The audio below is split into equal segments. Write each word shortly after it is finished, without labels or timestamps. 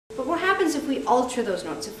But what happens if we alter those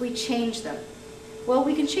notes, if we change them? Well,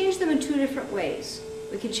 we can change them in two different ways.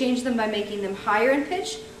 We can change them by making them higher in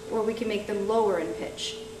pitch, or we can make them lower in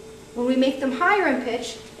pitch. When we make them higher in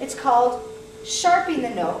pitch, it's called sharping the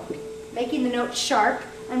note, making the note sharp,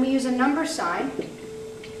 and we use a number sign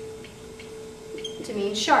to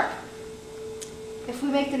mean sharp. If we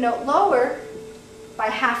make the note lower by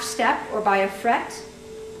half step or by a fret,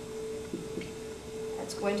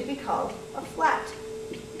 that's going to be called a flat.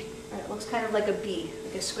 And it looks kind of like a B,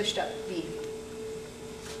 like a squished up B.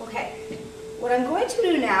 Okay, what I'm going to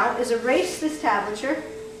do now is erase this tablature,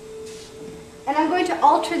 and I'm going to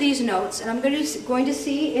alter these notes, and I'm going to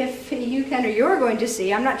see if you can, or you're going to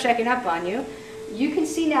see, I'm not checking up on you, you can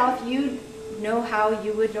see now if you know how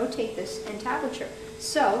you would notate this in tablature.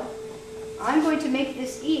 So, I'm going to make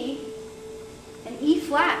this E an E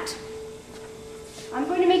flat. I'm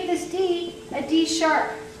going to make this D a D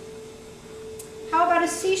sharp. How about a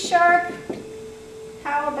C sharp?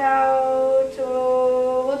 How about,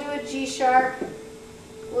 we'll do a G sharp,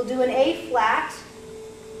 we'll do an A flat,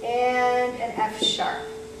 and an F sharp.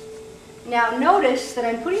 Now notice that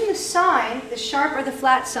I'm putting the sign, the sharp or the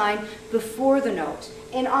flat sign, before the note,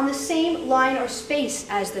 and on the same line or space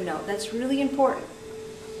as the note. That's really important.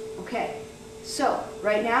 Okay, so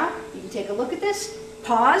right now, you can take a look at this,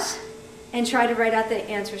 pause, and try to write out the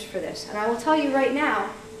answers for this. And I will tell you right now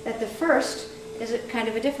that the first is kind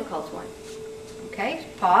of a difficult one. Okay,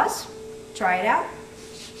 pause, try it out.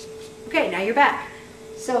 Okay, now you're back.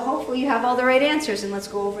 So hopefully you have all the right answers, and let's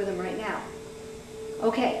go over them right now.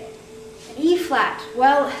 Okay, an E flat.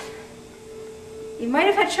 Well, you might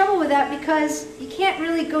have had trouble with that because you can't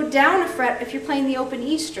really go down a fret if you're playing the open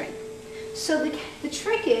E string. So the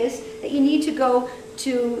trick is that you need to go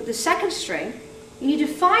to the second string. You need to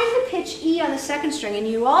find the pitch E on the second string, and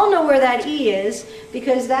you all know where that E is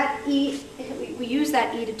because that E, we use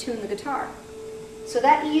that E to tune the guitar. So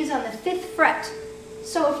that E is on the 5th fret.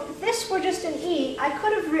 So if this were just an E, I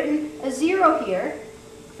could have written a 0 here,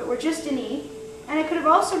 if it were just an E, and I could have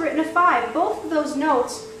also written a 5. Both of those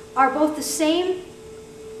notes are both the same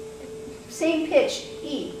pitch,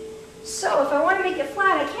 E. So if I want to make it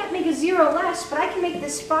flat, I can't make a 0 less, but I can make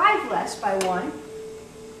this 5 less by 1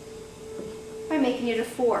 by making it a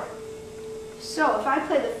 4. So if I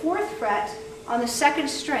play the 4th fret on the 2nd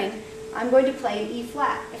string, I'm going to play an E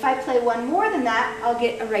flat. If I play one more than that, I'll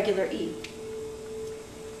get a regular E.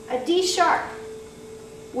 A D sharp.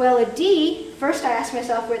 Well, a D, first I ask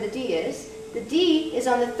myself where the D is. The D is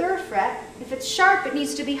on the 3rd fret. If it's sharp, it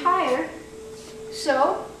needs to be higher.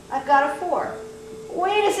 So I've got a 4.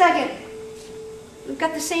 Wait a second. We've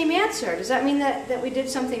got the same answer. Does that mean that we did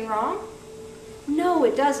something wrong? No,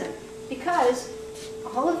 it doesn't. Because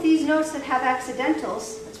all of these notes that have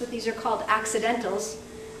accidentals, that's what these are called, accidentals,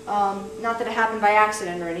 not that it happened by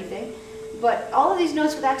accident or anything, but all of these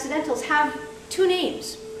notes with accidentals have two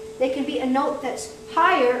names. They can be a note that's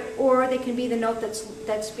higher, or they can be the note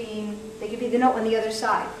they can be the note on the other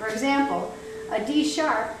side. For example, a D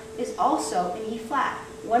sharp is also an E flat.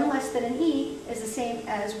 One less than an E is the same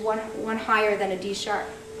as one higher than a D sharp.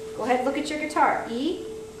 Go ahead and look at your guitar. E,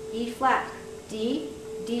 E flat, D,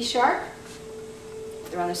 D sharp.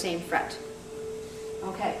 They're on the same fret.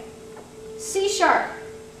 Okay. C sharp.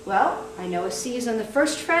 Well, I know a C is on the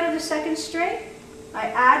 1st fret of the 2nd string. I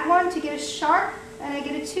add 1 to get a sharp, and I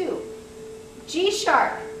get a 2. G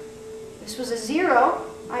sharp. This was a 0.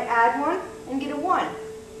 I add 1 and get a 1.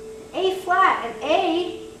 A flat. An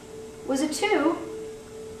A was a 2.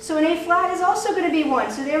 So an A flat is also going to be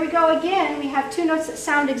 1. So there we go again. We have two notes that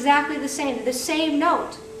sound exactly the same. The same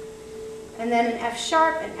note. And then an F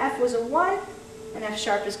sharp. An F was a 1. An F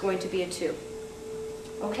sharp is going to be a 2.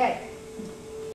 Okay.